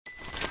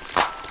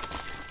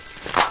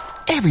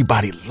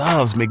Everybody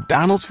loves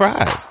McDonald's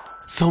fries.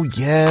 So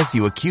yes,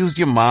 you accused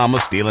your mom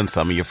of stealing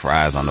some of your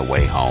fries on the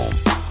way home.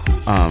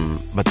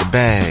 But the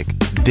bag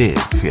did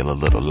feel a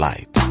little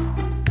light.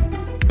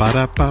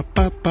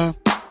 Ba-da-ba-ba-ba.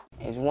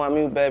 It's one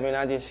mute, baby, and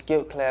I just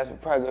skipped class for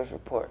progress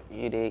report.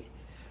 You dig?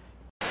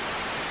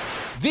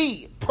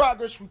 The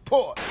progress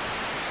report.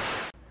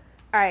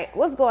 All right,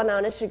 what's going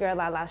on? It's your girl,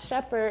 Lala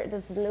Shepherd.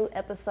 This is a new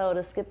episode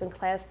of Skipping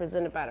Class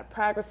presented by the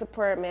Progress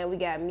Report. Man, we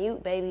got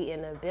Mute Baby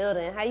in the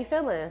building. How you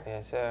feeling?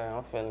 Yes, sir.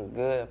 I'm feeling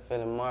good.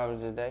 Feeling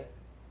marvelous today.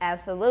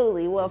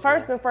 Absolutely. Well,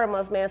 first and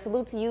foremost, man,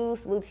 salute to you,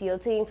 salute to your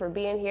team for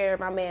being here.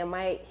 My man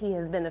Mike, he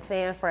has been a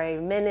fan for a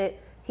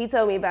minute. He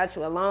told me about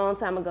you a long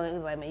time ago. He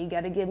was like, man, you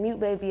got to get Mute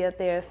Baby up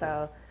there.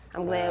 So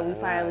I'm glad we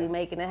finally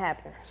making it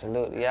happen.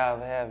 Salute to y'all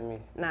for having me.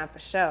 Nah, for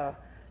sure.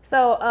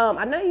 So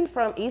I know you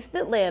from East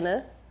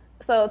Atlanta.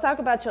 So talk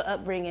about your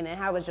upbringing and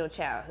how was your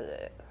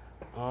childhood?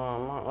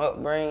 My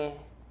upbringing,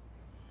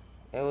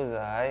 it was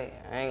alright.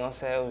 I ain't gonna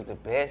say it was the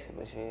best,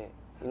 but shit.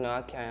 You know,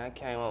 I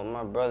came up with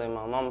my brother and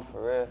my mama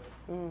for real.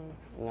 You know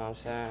what I'm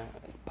saying?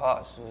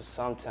 Pops was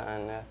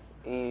sometime there.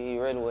 He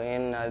really was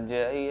in and out of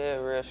jail. He had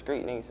a real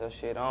street nigga, so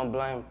shit, I don't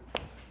blame him.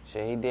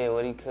 Shit, he did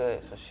what he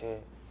could, so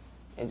shit.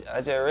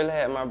 I just really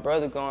had my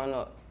brother going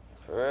up,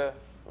 for real.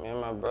 Me and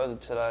my brother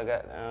till I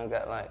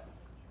got like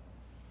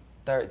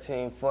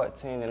 13,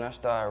 14, then I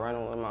started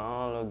running with my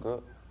own little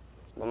group.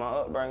 But my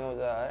upbringing was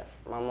alright.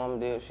 My mama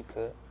did what she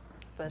could.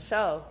 For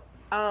sure.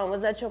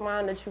 Was that your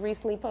mom that you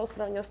recently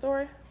posted on your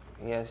story?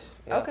 Yes.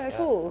 Okay,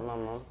 cool. My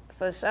mom.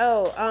 For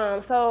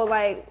sure. So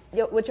like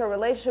with your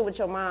relationship with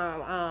your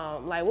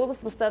mom, like what was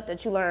some stuff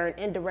that you learned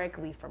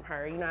indirectly from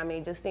her? You know what I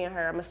mean? Just seeing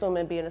her, I'm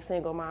assuming being a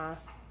single mom.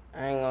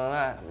 I ain't gonna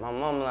lie, my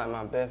mama like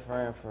my best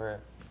friend for real.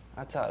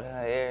 I talk to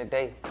her every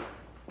day.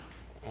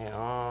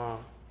 And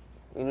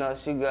you know,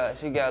 she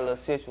got a little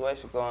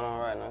situation going on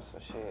right now, so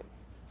shit.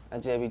 I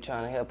just be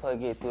trying to help her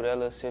get through that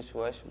little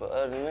situation. But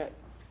other than that,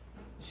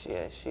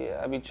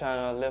 I be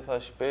trying to lift her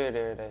spirit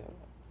every day.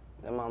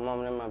 That's my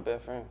mama, that's my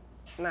best friend.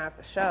 Nah,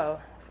 for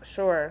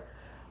sure.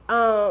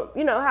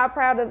 You know, how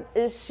proud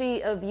is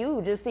she of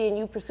you, just seeing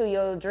you pursue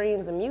your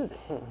dreams in music?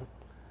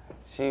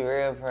 She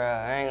real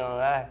proud, I ain't gonna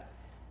lie.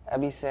 I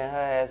be seeing her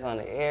ass on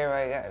the air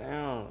right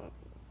goddamn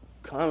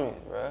comments,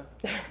 bro.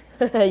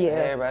 Yeah.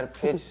 Everybody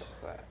pictures,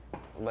 like.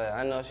 But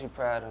I know she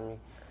proud of me.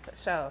 For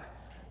sure.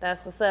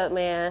 That's what's up,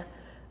 man.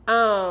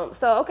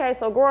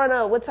 So growing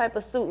up, what type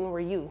of student were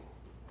you?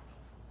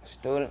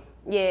 Student?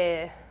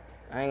 Yeah.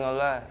 I ain't gonna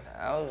lie.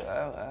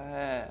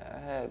 I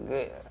had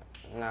good.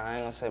 Nah, I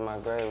ain't gonna say my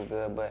grade was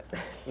good, but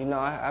you know,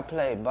 I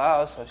played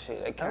ball, so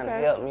shit. They kind of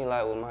helped me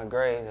like with my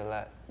grades a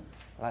lot.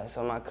 Like,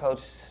 so my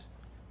coaches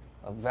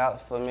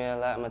vouched for me a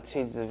lot. My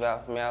teachers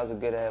vouched for me. I was a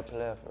good ass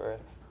player for real.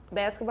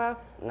 Basketball?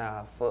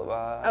 Nah,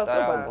 football. I thought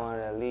football. I was going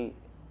to that league.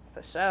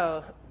 For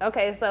sure.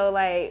 Okay, so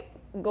like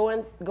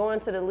going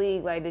to the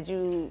league, like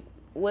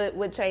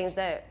what changed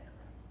that?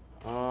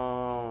 A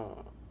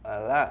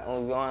lot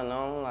was going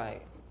on.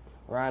 Like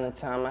around the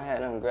time I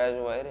hadn't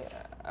graduated,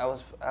 I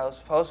was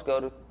supposed to go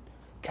to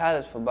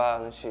college for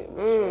ball and shit.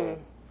 But shit,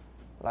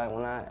 like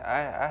when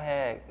I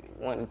had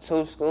went to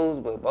 2 schools,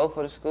 but both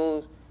of the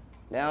schools,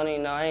 they don't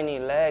even know I ain't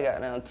even lag out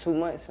down 2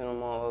 months in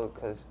them all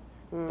because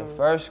the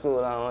first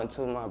school I went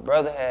to, my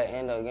brother had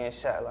ended up getting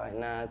shot like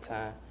 9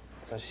 times.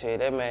 So shit,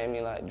 that made me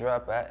like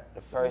drop out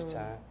the first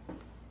time.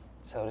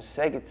 So the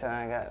second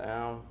time,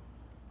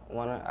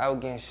 I was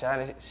getting shot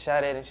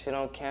at and shit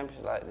on campus.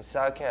 Like the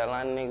South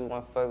Carolina niggas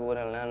wasn't fucking with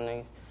Atlanta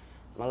niggas.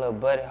 My little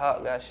buddy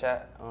Hawk got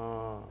shot.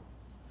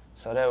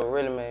 So that would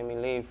really made me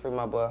leave. Free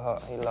my boy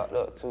Hawk, he locked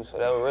up too. So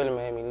that would really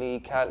made me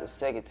leave college the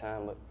second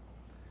time. But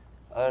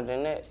other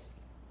than that,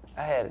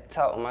 I had to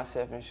talk with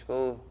myself in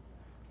school.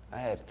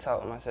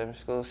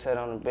 Sit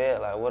on the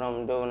bed like what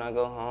I'm gonna do when I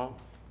go home.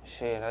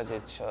 Shit, I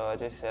just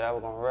said I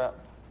was gonna rap,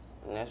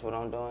 and that's what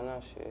I'm doing now,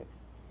 shit.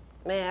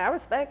 Man, I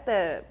respect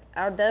that.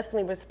 I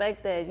definitely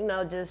respect that. You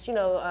know, just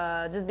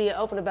being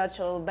open about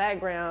your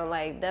background,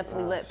 like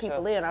definitely let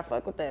people in. I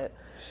fuck with that.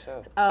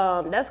 Sure.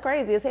 That's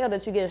crazy as hell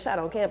that you getting shot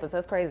on campus.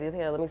 That's crazy as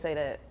hell. Let me say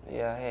that.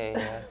 Yeah, hey,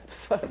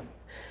 yeah.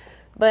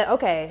 But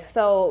okay,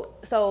 so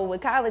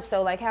with college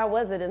though, like how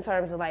was it in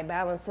terms of like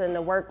balancing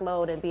the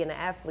workload and being an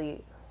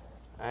athlete?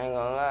 I ain't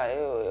gonna lie,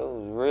 it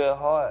was real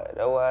hard.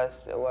 That's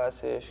why I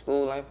said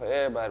school ain't for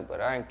everybody,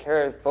 but I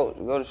encourage folks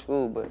to go to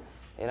school, but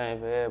it ain't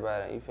for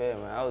everybody, you feel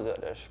me? I was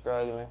up there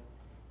struggling,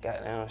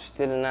 goddamn,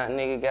 stealing that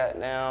nigga,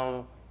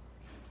 goddamn,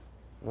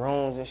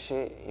 rooms and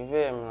shit, you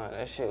feel me? Like,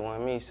 that shit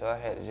wasn't me, so I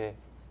had to just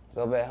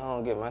go back home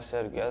and get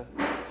myself together.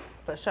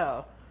 For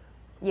sure.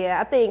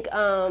 Yeah, I think,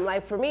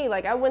 like for me,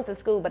 like I went to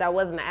school, but I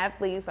wasn't an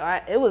athlete,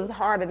 so it was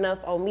hard enough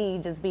on me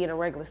just being a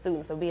regular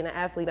student. So being an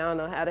athlete, I don't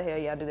know how the hell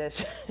y'all do that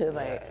shit.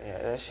 Like,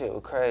 yeah, that shit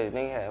was crazy.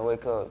 Nigga had to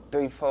wake up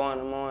 3, 4 in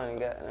the morning,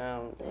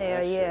 goddamn.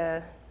 Hell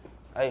yeah. Shit.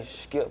 I used to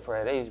skip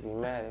practice. They used to be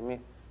mad at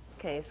me.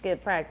 Can't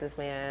skip practice,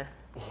 man.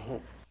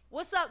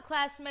 What's up,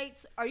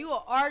 classmates? Are you an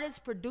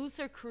artist,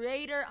 producer,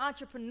 creator,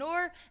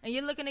 entrepreneur, and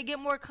you're looking to get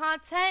more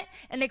content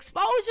and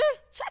exposure?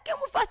 Check in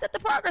with us at the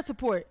Progress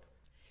Report.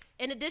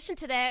 In addition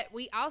to that,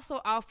 we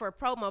also offer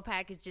promo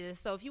packages.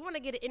 So if you want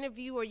to get an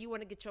interview or you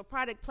want to get your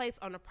product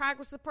placed on a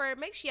progress report,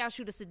 make sure y'all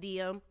shoot us a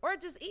DM or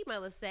just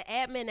email us at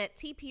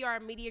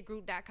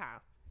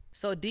admin@tprmediagroup.com.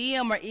 So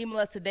DM or email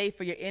us today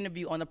for your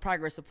interview on the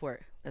progress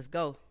report. Let's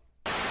go.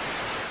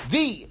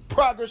 The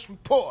progress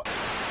report.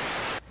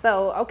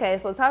 So, okay,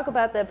 so talk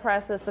about that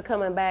process of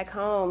coming back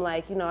home.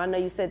 Like, you know, I know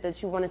you said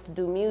that you wanted to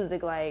do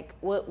music. Like,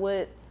 what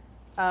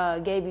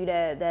gave you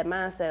that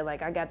mindset?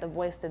 Like, I got the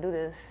voice to do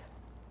this.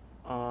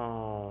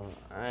 I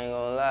ain't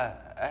gonna lie.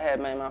 I had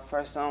made my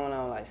first song when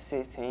I was like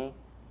 16.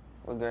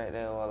 With grade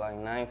there or like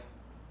 9th.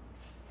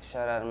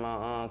 Shout out to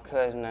my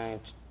cousin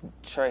named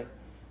Trey.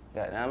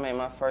 I made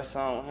my first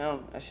song with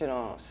him. That shit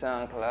on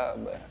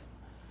SoundCloud, but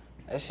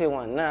that shit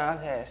wasn't nothing.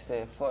 I had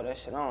said, fuck that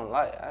shit. I don't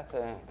like it.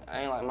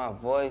 I ain't like my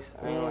voice.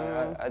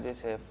 I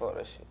just said, fuck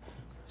that shit.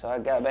 So I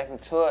got back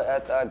into it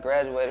after I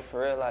graduated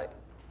for real. Like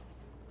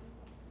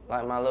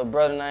my little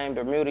brother named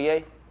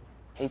Bermudier,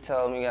 he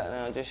told me,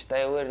 goddamn, just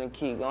stay with it and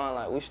keep going.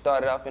 Like, we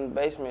started off in the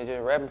basement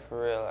just rapping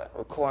for real, like,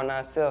 recording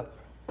ourselves.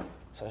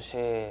 So,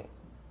 shit,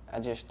 I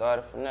just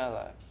started from there,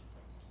 like,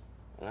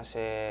 and I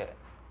said,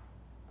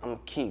 I'm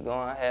gonna keep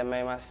going. I had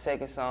made my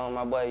second song with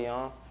my boy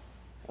Young,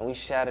 and we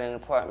shot it in an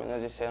apartment. I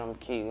just said, I'm gonna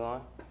keep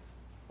going.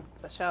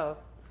 For sure.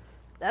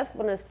 That's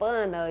when it's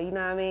fun, though, you know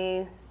what I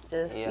mean?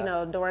 Just, you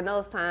know, during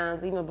those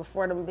times, even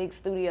before them big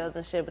studios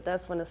and shit, but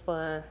that's when it's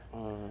fun.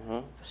 Mm-hmm.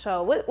 For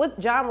sure. What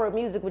genre of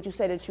music would you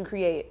say that you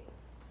create?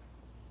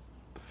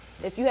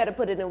 If you had to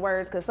put it in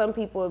words, because some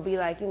people would be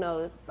like, you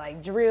know,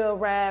 like drill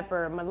rap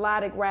or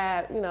melodic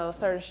rap, you know,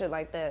 certain shit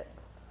like that.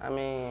 I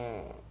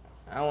mean,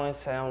 I wouldn't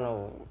say I'm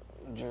no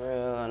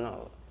drill or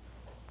no.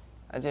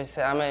 I just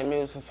say I make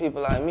music for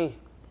people like me.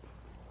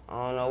 I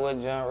don't know what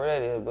genre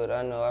that is, but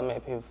I know I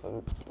make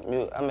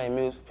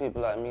music for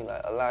people like me.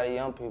 Like a lot of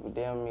young people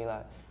DM me,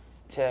 like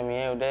tell me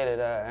every day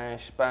that I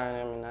inspire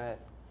them and that.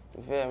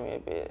 You feel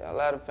me? A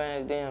lot of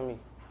fans DM me.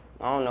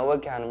 I don't know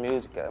what kind of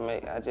music I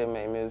make. I just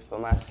make music for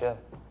myself.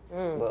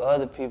 But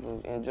other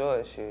people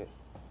enjoy shit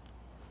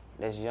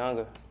that's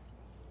younger.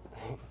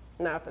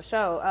 Nah, for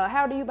sure.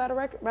 How old are you by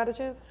the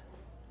chance?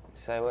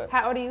 Say what?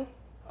 How old are you?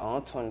 Oh,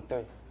 I'm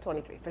 23.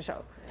 23, for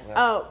sure.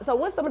 Yeah. So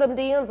what some of them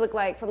DMs look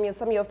like from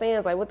some of your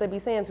fans? Like, what they be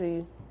saying to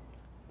you?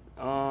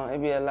 It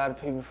be a lot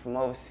of people from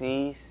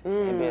overseas.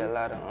 It be a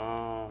lot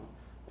of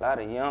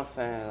young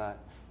fans, like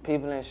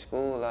people in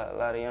school, like a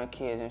lot of young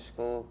kids in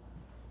school.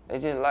 They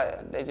just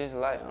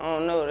like, I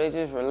don't know, they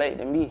just relate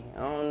to me.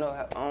 I don't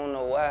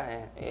know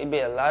why. It be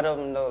a lot of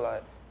them though,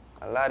 like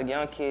a lot of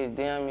young kids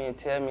DM me and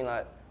tell me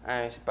like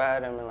I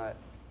inspire them and like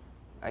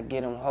I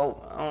get them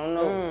hope. I don't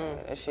know,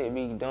 that shit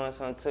be doing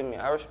something to me.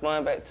 I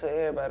respond back to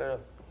everybody though.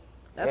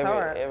 That's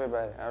hard.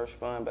 Everybody, I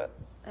respond back.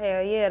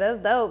 Hell yeah, that's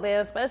dope, man,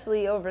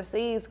 especially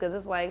overseas, because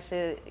it's like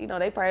shit, you know,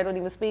 they probably don't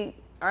even speak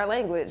our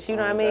language, you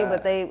know what I mean? God.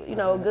 But they, you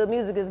know, good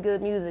music is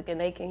good music and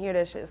they can hear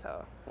that shit,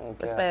 so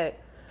respect.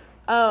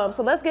 So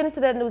let's get into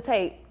that new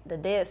tape, The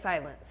Dead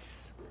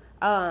Silence.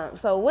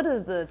 So what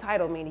does the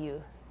title mean to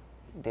you?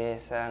 Dead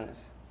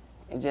silence.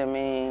 It just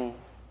mean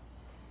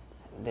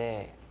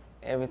that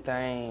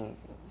everything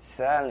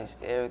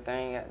silenced,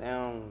 everything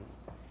goddamn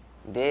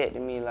dead to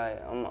me. Like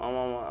I'm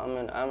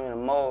in a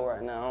mode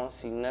right now. I don't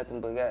see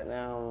nothing but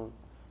goddamn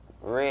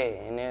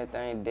red and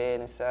everything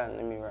dead and silent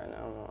to me right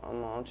now.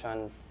 I'm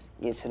trying to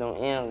get to them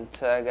M's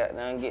until I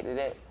goddamn get to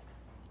that.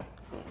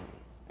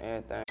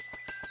 Everything.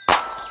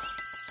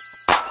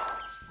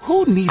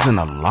 Who needs an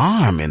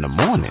alarm in the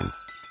morning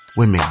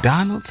when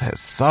McDonald's has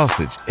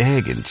sausage,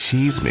 egg, and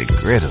cheese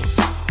McGriddles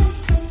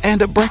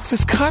and a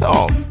breakfast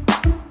cutoff?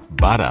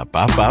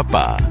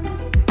 Ba-da-ba-ba-ba.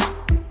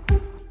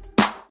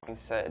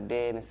 It's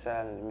dead and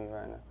silent to me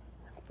right now.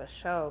 For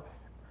sure.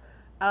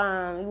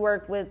 You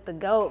worked with the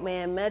GOAT,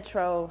 man,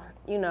 Metro,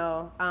 you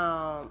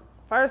know.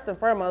 First and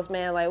foremost,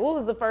 man, like, what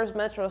was the first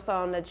Metro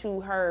song that you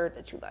heard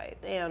that you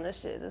like, damn,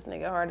 this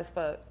nigga hard as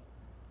fuck?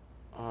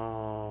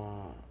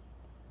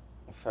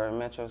 First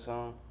Metro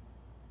song,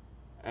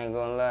 I ain't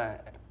gonna lie.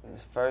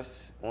 It's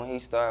first when he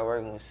started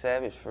working with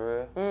Savage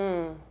for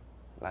real.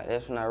 Like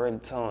that's when I really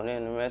tuned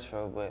in to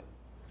Metro. But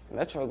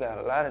Metro got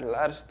a lot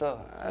of stuff.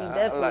 He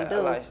definitely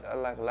do. I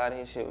like a lot of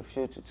his shit with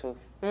Future too.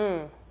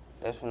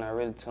 That's when I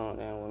really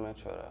tuned in with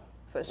Metro though.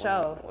 For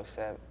sure. With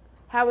Savage.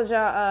 How was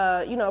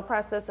y'all,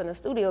 process in the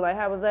studio? Like,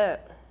 how was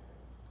that?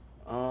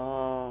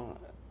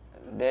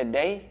 That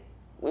day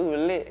we were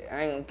lit.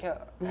 I ain't gonna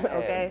count.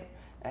 Okay.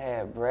 I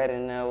had Brett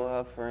in there with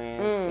her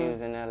friends. She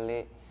was in there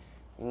lit.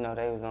 You know,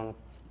 they was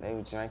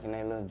drinking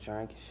their little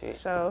drink and shit.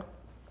 So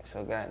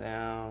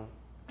goddamn,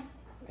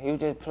 he was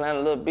just playing a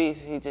little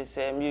beats. He just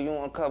said, you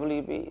want a couple of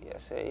these beats? I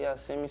said, yeah,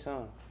 send me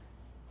some.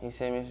 He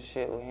sent me some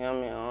shit with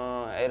him and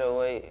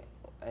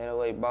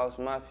 808 Boss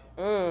Mafia.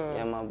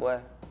 Yeah, my boy.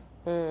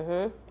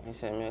 He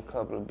sent me a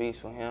couple of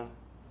beats with him.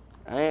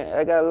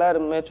 I got a lot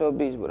of Metro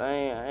beats, but I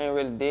ain't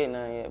really did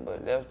none yet.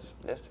 But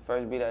that's the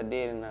first beat I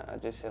did, and I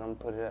just said I'm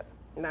gonna put it out.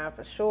 Nah,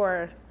 for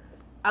sure.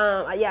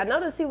 I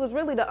noticed he was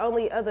really the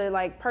only other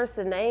like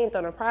person named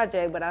on the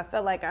project, but I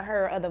felt like I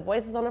heard other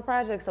voices on the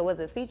project. So was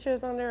it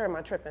features on there, or am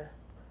I tripping?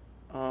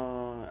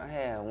 I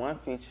had one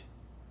feature.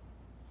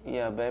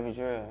 Yeah, Baby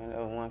Drill, and that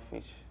was one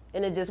feature.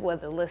 And it just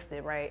wasn't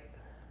listed, right?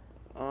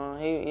 It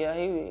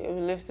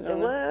was listed on It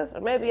was?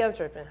 Or maybe I'm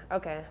tripping.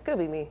 Okay, could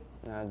be me.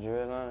 Nah,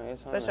 Drill on it,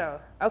 it's on For there.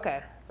 sure.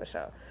 Okay, for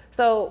sure.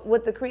 So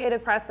with the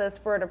creative process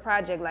for the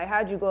project, like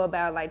how'd you go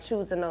about like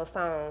choosing those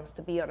songs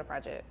to be on the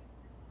project?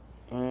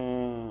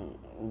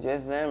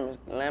 Just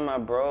let my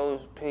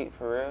bros pick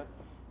for real.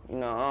 You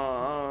know,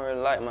 I don't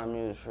really like my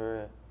music for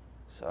real.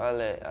 So I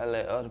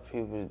let other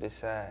people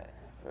decide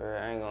for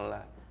real. I ain't gonna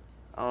lie.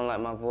 I don't like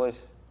my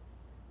voice.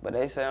 But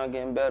they say I'm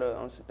getting better.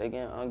 I'm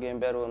getting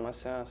better with my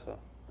sound, so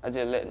I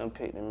just let them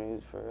pick the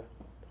music for real.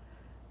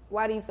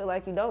 Why do you feel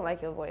like you don't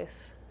like your voice?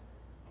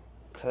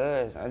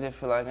 Cause I just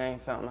feel like I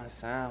ain't found my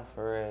sound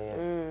for real yet.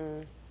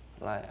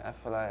 Like I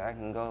feel like I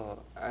can go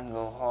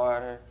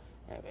harder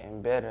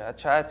and better. I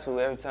try to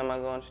every time I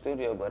go in the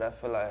studio, but I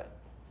feel like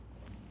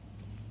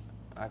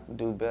I can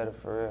do better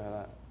for real.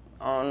 Like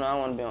I don't know, I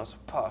want to be on some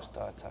pop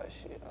star type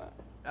shit. Like,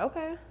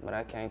 Okay. but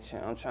I can't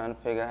change. I'm trying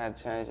to figure out how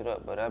to change it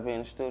up. But I be in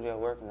the studio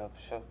working though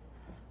for sure.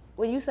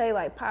 When you say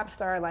like pop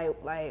star, like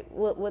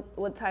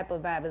what type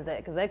of vibe is that?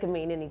 Because that could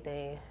mean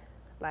anything.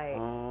 Like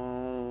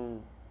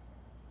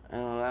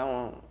I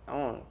want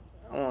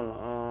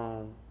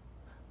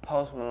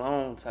Post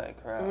Malone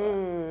type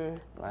crowd.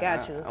 Like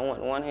got you. I went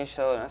to one of his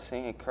shows and I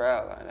seen his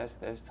crowd. Like that's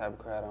the type of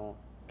crowd I want.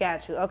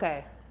 Got you.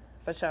 Okay,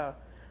 for sure.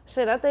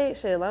 I think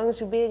as long as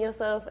you be in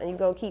yourself and you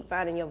go keep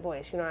finding your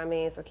voice, you know what I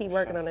mean? So keep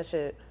working on that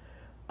shit.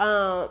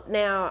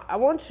 Now, I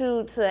want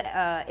you to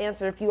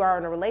answer if you are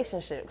in a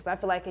relationship, because I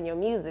feel like in your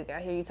music,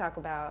 I hear you talk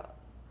about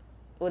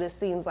what it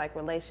seems like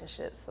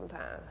relationships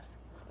sometimes.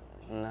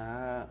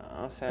 Nah,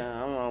 I'm saying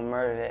I'm gonna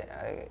murder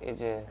that. It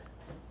just,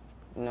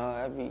 you know,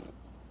 I be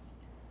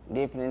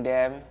dipping and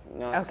dabbing, you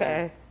know what I'm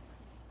saying?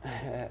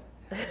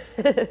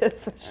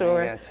 For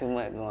sure. I ain't got too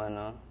much going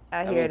on.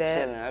 I hear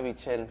that. I be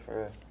chilling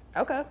for real.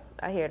 Okay,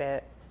 I hear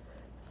that.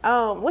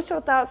 What's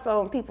your thoughts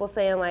on people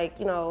saying, like,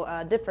 you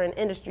know, different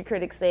industry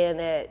critics saying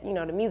that, you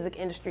know, the music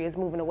industry is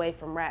moving away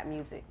from rap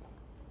music?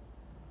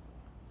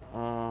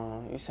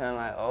 You sound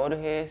like older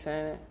heads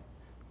saying it,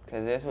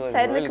 cause that's what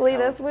Technically, it really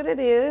that's what it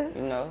is.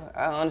 You know,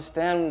 I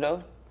understand them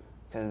though,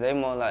 cause they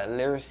more like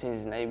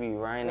lyricists and they be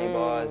writing their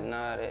bars and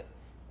all that.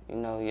 You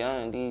know, the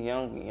young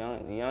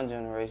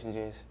generation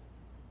just,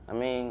 I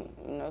mean,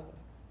 you know,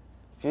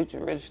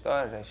 Future really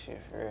started that shit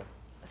for real.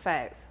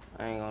 Facts.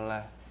 I ain't gonna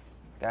lie.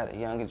 Got a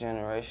younger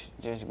generation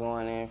just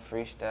going in,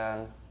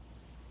 freestyling,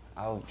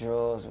 off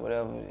drugs,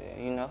 whatever,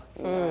 you know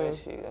how that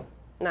shit go.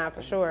 Nah,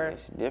 for sure.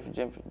 It's a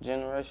different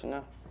generation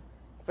now.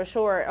 For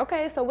sure.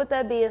 Okay, so with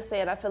that being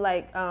said, I feel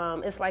like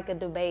it's like a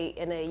debate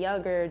in a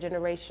younger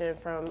generation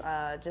from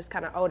just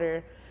kind of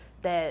older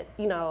that,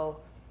 you know,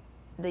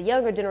 the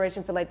younger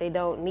generation feel like they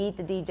don't need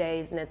the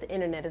DJs and that the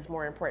internet is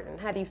more important.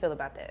 How do you feel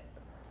about that?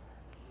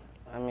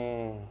 I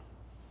mean,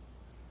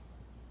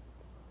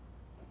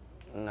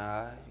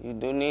 nah, you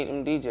do need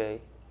them DJ.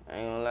 I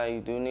ain't gonna lie,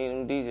 you do need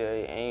them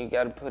DJ, and you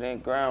gotta put in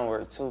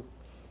groundwork too.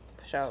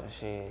 For sure. So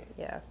shit,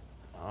 Yeah.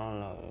 I don't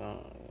know.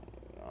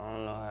 I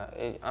don't know how.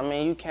 I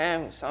mean, you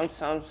can. Some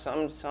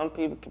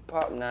people can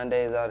pop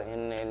nowadays out of the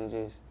internet and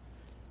just.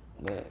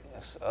 But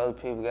other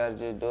people gotta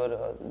just do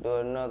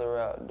it another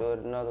route, do it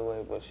another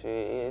way. But shit,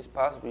 it's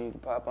possible you can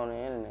pop on the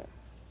internet.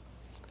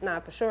 Nah,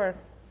 for sure.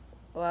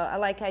 Well, I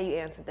like how you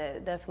answered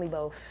that. Definitely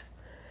both.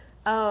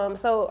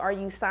 So are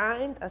you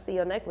signed? I see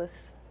your necklace.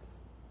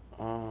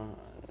 No,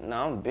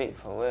 I'm big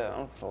for well.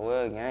 I'm for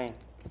well game.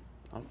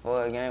 I'm for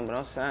well game, but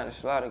I'm signed to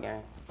Slaughter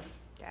Gang.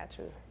 Got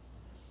you.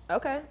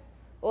 Okay.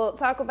 Well,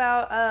 talk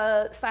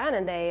about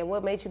signing day and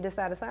what made you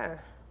decide to sign.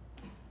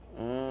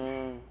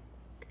 On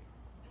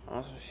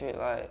some shit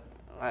like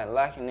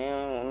locking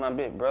in with my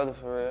big brother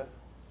for real.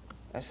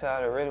 That's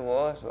how it really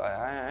was. Like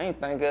I ain't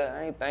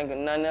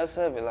thinking nothing else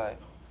of it. Like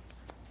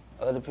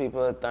other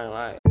people would think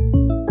like.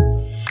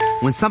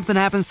 When something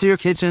happens to your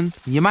kitchen,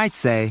 you might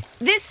say,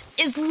 "This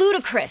is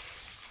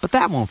ludicrous." But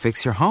that won't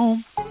fix your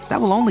home.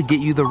 That will only get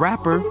you the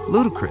rapper,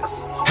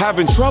 Ludacris.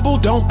 Having trouble?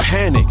 Don't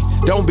panic.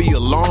 Don't be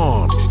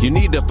alarmed. You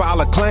need to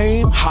file a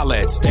claim?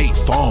 Holla at State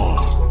Farm.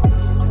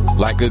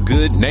 Like a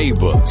good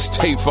neighbor,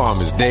 State Farm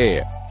is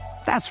there.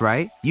 That's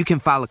right. You can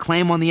file a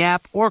claim on the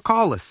app or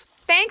call us.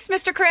 Thanks,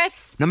 Mr.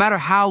 Chris. No matter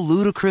how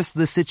ludicrous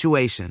the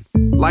situation,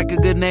 like a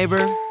good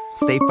neighbor,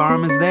 State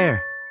Farm is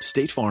there.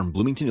 State Farm,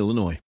 Bloomington,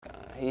 Illinois.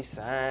 He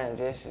signed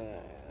just,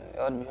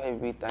 other people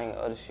be thinking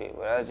other shit,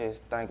 but I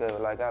just think of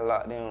it like I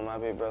locked in with my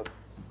big brother.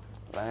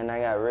 Like, and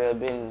I got real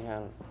business in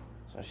him.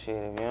 So shit,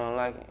 if you don't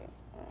like it,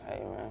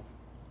 hey man.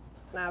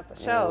 Nah, for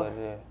You know sure. what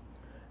it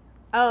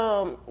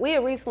is. We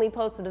had recently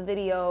posted a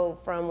video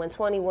from when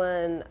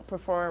 21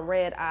 performed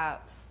Red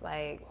Ops,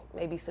 like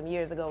maybe some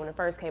years ago when it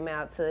first came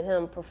out, to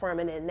him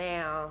performing it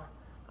now,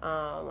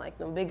 like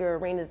the bigger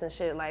arenas and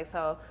shit. Like,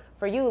 so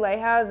for you,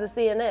 like, how's it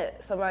seeing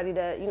that? Somebody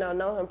that, you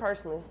know him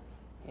personally.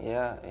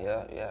 Yeah.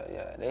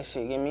 That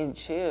shit give me the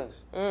chills,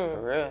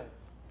 for real.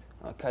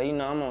 Okay, you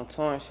know I'm on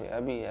tour and shit. I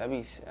be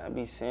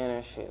seeing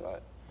that shit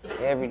like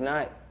every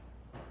night.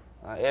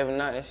 Like every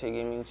night that shit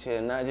give me the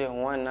chill. Not just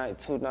one night,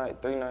 2 nights,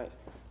 3 nights.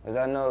 Cause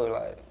I know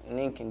like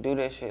nigga can do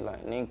that shit.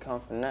 Like nigga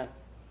come from nothing.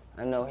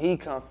 I know he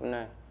come from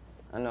nothing.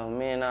 I know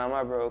me and all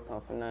my bro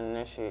come from nothing.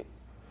 That shit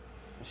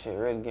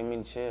really give me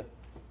the chill.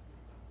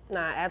 Nah,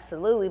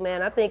 absolutely,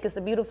 man. I think it's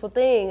a beautiful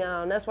thing.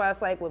 That's why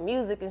it's like with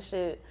music and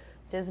shit,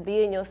 just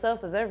being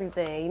yourself is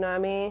everything. You know what I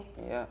mean?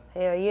 Yeah.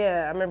 Hell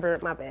yeah. I remember,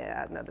 my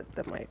bad,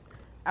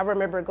 I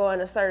remember going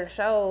to certain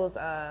shows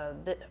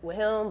with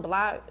him,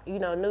 Block, you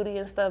know, Nudie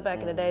and stuff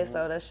back in the day.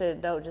 So that shit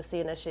dope, just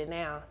seeing that shit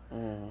now.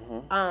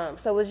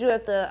 So was you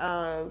at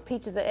the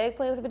Peaches and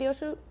Eggplants video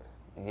shoot?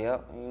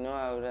 Yep, you know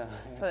I was there.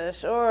 For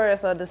sure.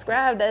 So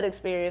describe that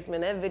experience,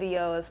 man. That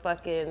video is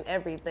fucking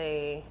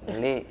everything.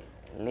 Litty,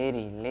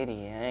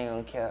 I ain't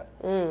gonna cap.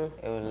 It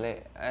was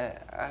lit.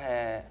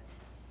 I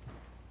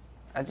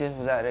just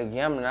was out there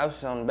gambling. I was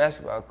just on the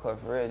basketball court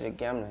for real, just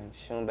gambling,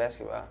 shooting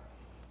basketball.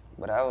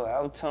 But I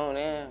was tuned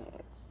in.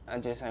 I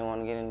just ain't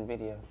want to get in the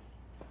video.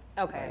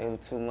 Okay. Like, it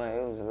was too much.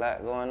 It was a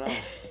lot going on.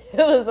 It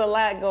was a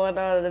lot going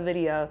on in the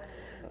video.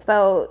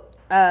 So,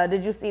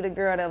 did you see the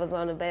girl that was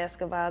on the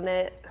basketball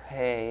net?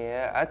 Hey,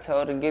 yeah. I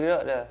told her to get it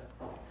up there.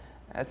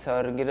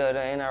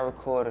 And I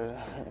recorded it.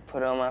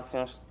 Put it on my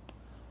film.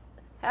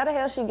 How the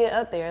hell she get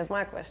up there is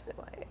my question.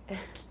 Like,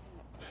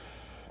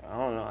 I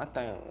don't know. I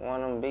think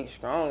one of them big,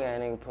 strong ass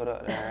niggas put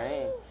up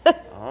there. I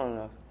don't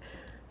know.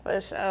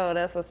 For sure.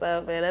 That's what's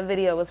up, man. That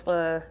video was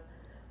fun.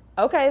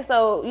 Okay,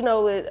 so, you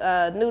know, with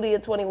Nudie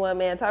and 21,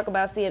 man, talk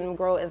about seeing them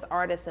grow as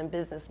artists and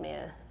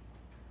businessmen.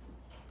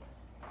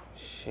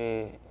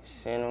 Shit,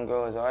 seeing them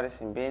grow as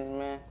artists and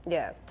businessmen?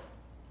 Yeah.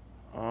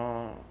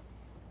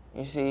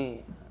 You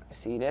see,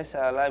 that's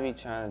all I be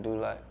trying to do.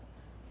 Like,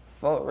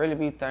 folk really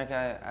be thinking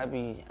I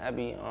be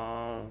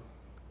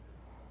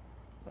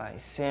like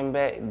sitting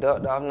back,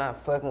 ducked off,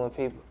 not fucking with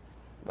people.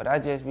 But I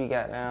just be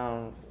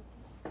goddamn,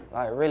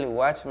 like really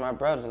watching my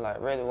brothers,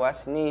 like really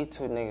watching these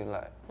two niggas,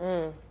 like.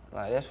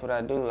 Like that's what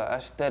I do. Like I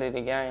study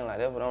the game. Like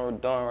that's what I'm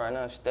doing right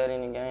now,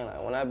 studying the game.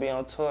 Like when I be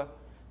on tour,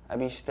 I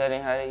be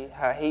studying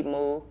how he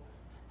move,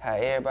 how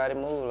everybody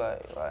move.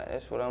 Like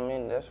that's what I'm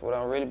in. That's what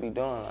I really be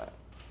doing. Like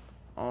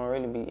I don't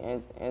really be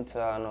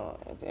into all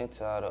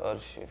the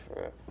other shit for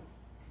real.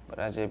 But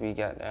I just be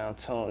goddamn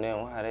tuned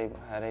in with how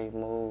they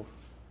move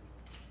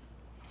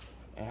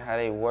and how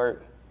they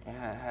work and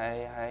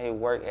how they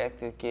work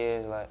ethic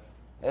is. Like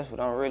that's what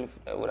I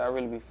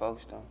really be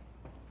focused on.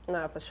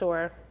 Nah, for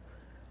sure.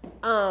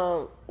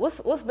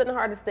 What's been the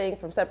hardest thing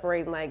from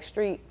separating like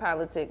street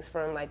politics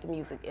from like the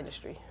music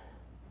industry?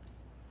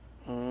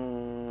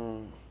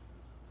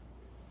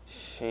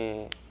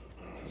 Shit,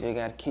 you just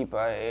gotta keep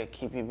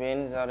your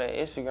business out of that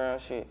Instagram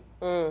shit.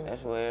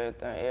 That's where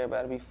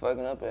everybody be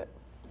fucking up at.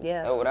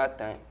 Yeah. That's what I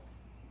think.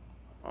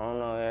 I don't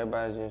know,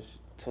 everybody just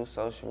too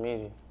social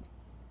media.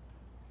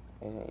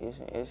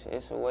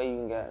 It's a way you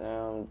can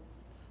goddamn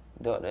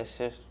duck that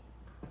system.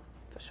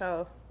 For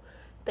sure.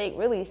 I think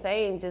really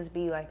fame just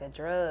be like a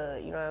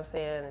drug, you know what I'm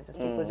saying? It's just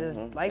people just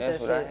like that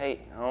shit. That's what I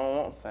hate. I don't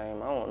want fame.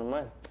 I want the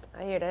money.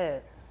 I hear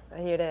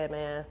that,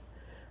 man.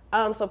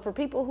 So for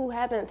people who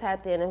haven't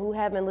tapped in and who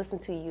haven't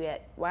listened to you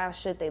yet, why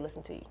should they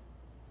listen to you?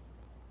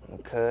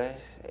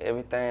 Because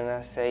everything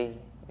I say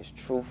is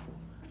truthful,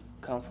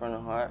 come from the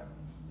heart,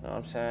 you know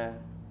what I'm saying?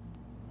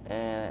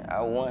 And I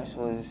once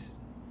was,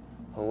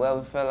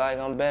 whoever felt like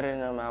I'm better than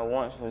them, I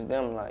once was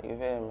them, like, you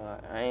feel me?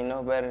 Like, I ain't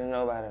no better than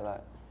nobody,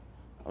 like.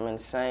 I'm in the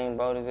same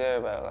boat as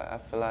everybody. Like I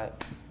feel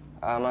like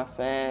all my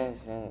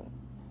fans and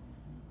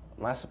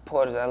my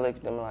supporters, I look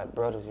at them like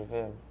brothers, you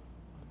feel me?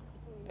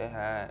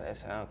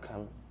 That's how I'm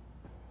coming.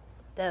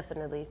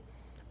 Definitely.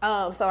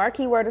 So our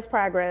keyword is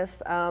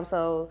progress.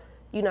 So,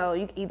 you know,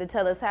 you can either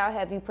tell us how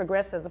have you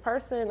progressed as a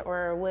person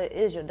or what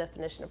is your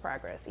definition of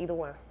progress, either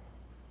one.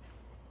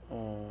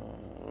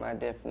 My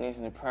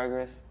definition of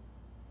progress?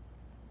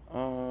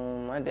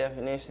 My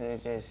definition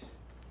is just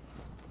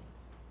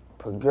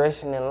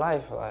progression in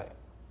life, like,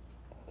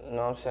 you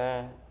know what I'm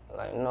saying?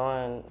 Like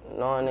knowing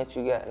that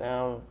you got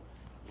them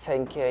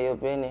taking care of your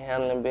business,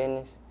 handling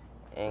business,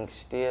 and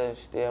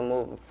still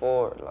moving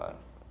forward, like,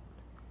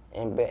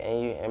 and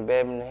you be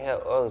able to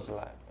help others,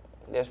 like,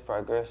 that's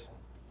progression.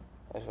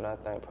 That's what I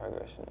think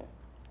progression is.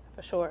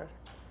 For sure.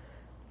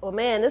 Well,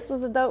 man, this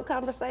was a dope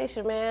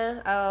conversation, man.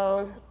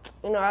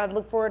 You know, I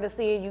look forward to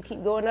seeing you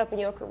keep going up in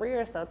your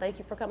career, so thank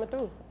you for coming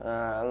through.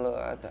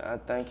 I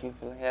thank you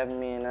for having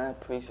me, and I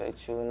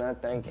appreciate you, and I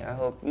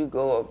hope you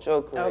go up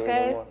your career.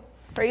 Okay, more.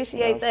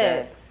 Appreciate you know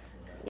that.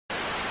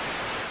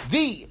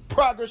 The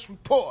Progress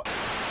Report.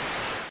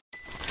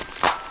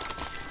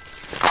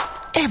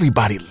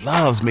 Everybody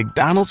loves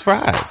McDonald's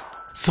fries.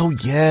 So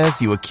yes,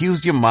 you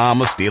accused your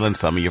mom of stealing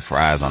some of your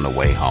fries on the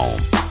way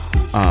home.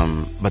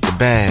 But the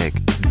bag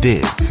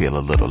did feel a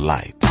little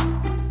light.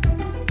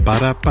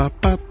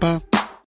 Ba-da-ba-ba-ba.